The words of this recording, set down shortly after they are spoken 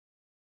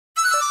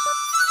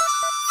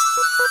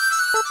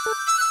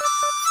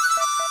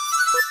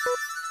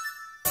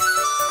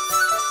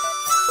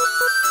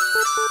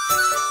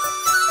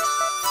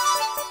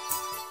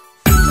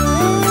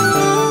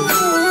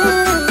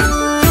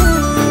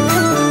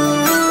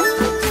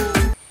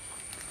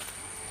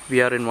We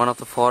are in one of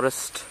the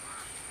forests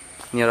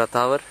near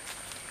Attavar,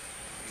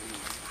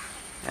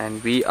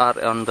 and we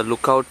are on the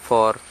lookout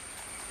for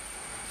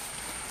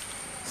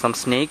some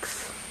snakes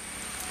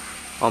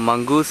or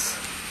mongoose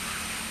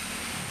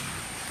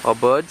or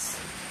birds.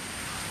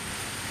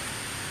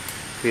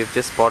 We have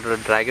just spotted a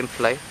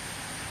dragonfly.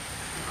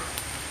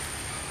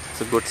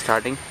 It's a good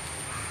starting.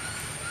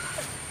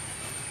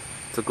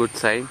 It's a good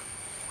sign.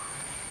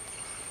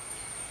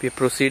 We are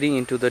proceeding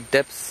into the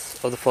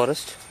depths of the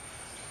forest.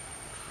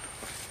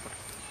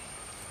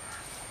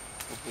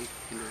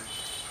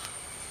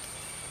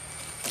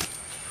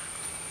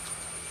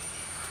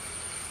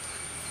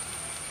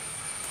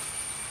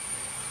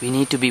 We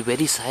need to be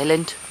very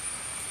silent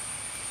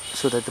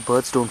so that the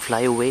birds don't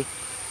fly away.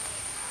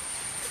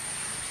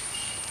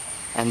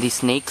 And these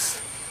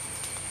snakes,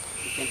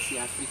 you can see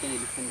African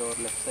elephant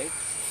over left side,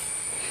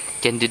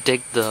 can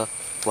detect the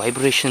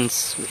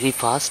vibrations very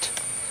fast.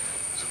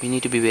 So we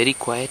need to be very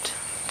quiet.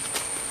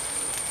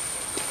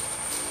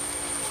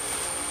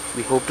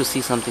 We hope to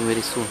see something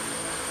very soon.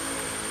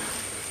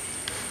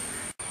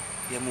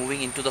 We are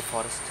moving into the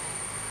forest.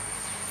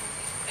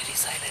 Very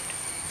silent.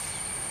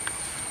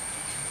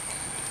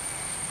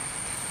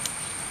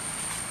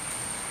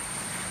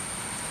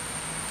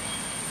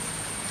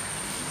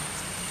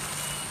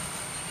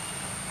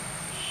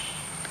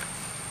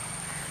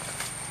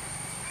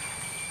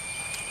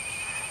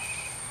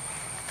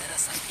 There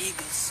are some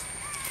eagles,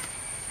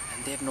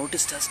 and they have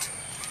noticed us.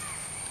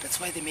 That's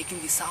why they're making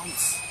these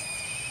sounds.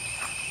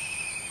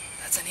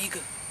 That's an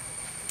eagle.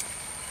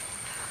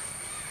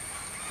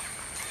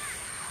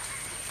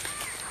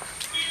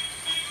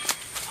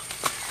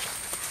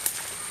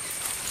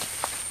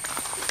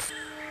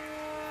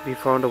 We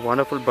found a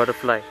wonderful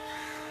butterfly.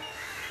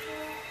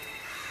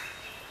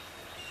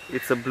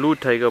 It's a blue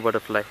tiger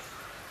butterfly.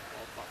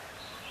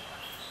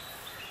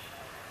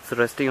 It's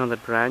resting on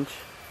that branch.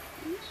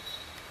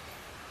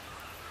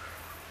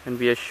 And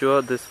we are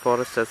sure this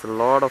forest has a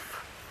lot of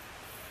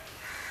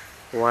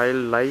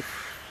wildlife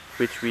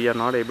which we are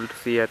not able to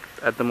see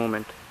at the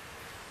moment.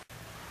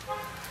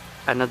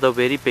 Another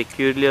very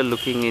peculiar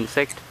looking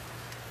insect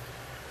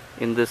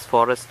in this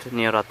forest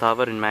near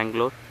Attavar in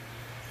Mangalore.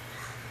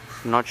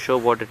 Not sure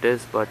what it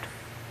is, but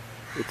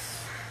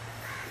it's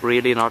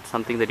really not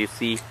something that you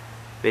see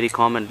very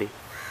commonly.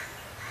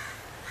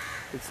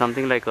 It's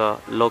something like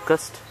a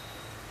locust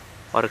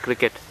or a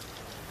cricket,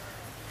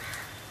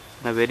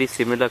 a very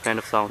similar kind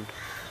of sound.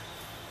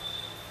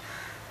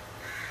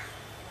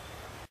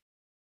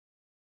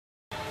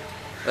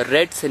 A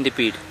red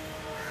centipede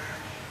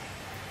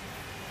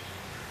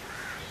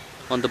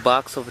on the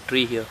barks of a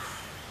tree here.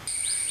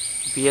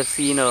 We have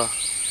seen a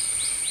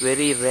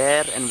very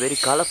rare and very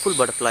colorful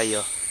butterfly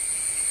here,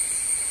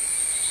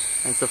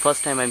 and it's the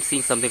first time I'm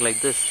seeing something like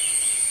this.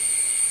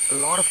 A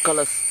lot of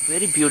colors,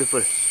 very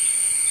beautiful,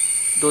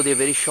 though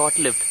they're very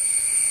short-lived.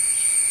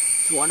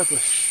 It's wonderful.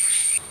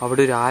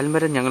 അവിടെ ഒരു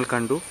ആൽമരം ഞങ്ങൾ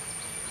കണ്ടു.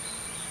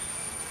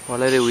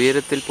 വളരെ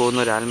ഉയരത്തിൽ പോകുന്ന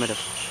ഒരു ആൽമരം.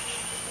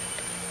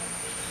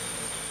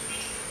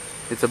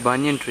 It's a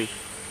banyan tree.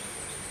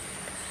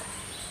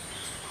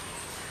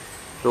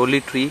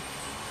 Rolly tree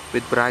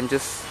with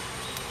branches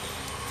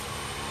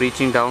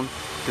reaching down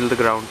till the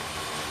ground.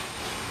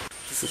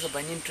 This is a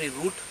banyan tree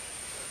root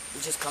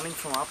which is coming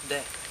from up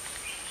there,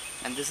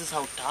 and this is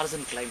how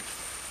Tarzan climbed.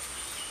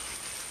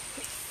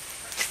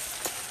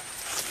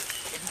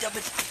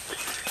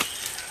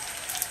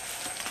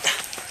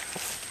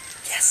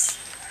 Yes,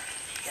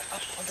 you're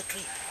up on the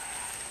tree.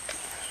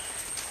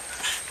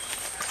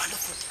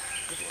 Wonderful.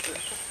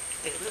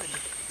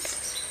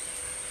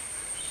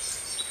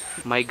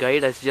 My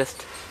guide has just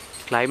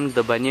climbed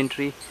the banyan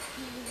tree.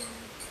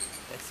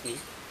 That's me.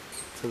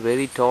 It's a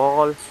very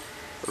tall,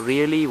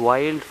 really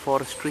wild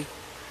forest tree,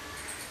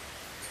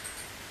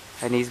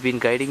 and he's been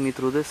guiding me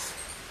through this,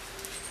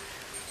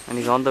 and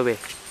he's on the way.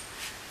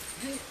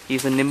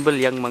 He's a nimble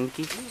young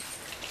monkey.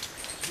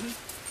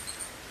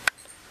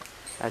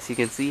 As you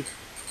can see,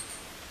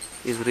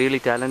 he's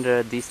really talented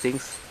at these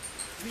things,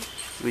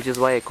 which is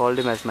why I called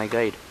him as my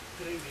guide.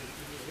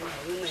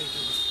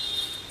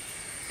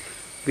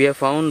 We have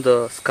found the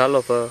skull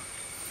of a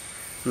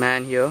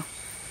man here.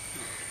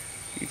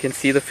 You can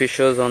see the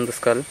fissures on the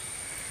skull.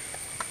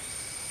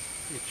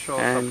 It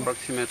shows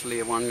approximately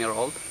 1 year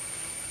old.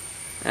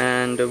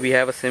 And we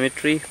have a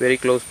cemetery very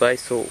close by,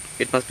 so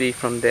it must be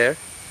from there.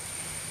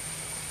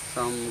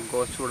 Some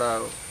ghost would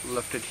have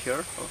left it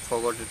here or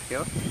forgot it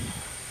here.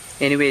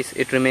 Anyways,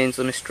 it remains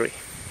a mystery.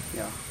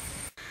 Yeah.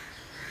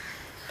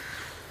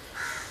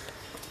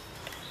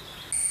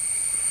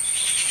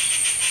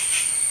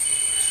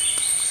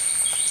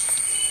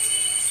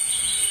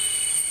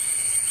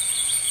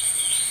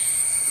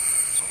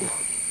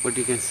 What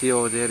you can see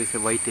over there is a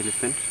white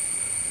elephant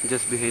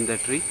just behind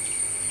that tree.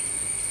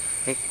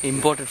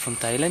 Imported from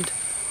Thailand.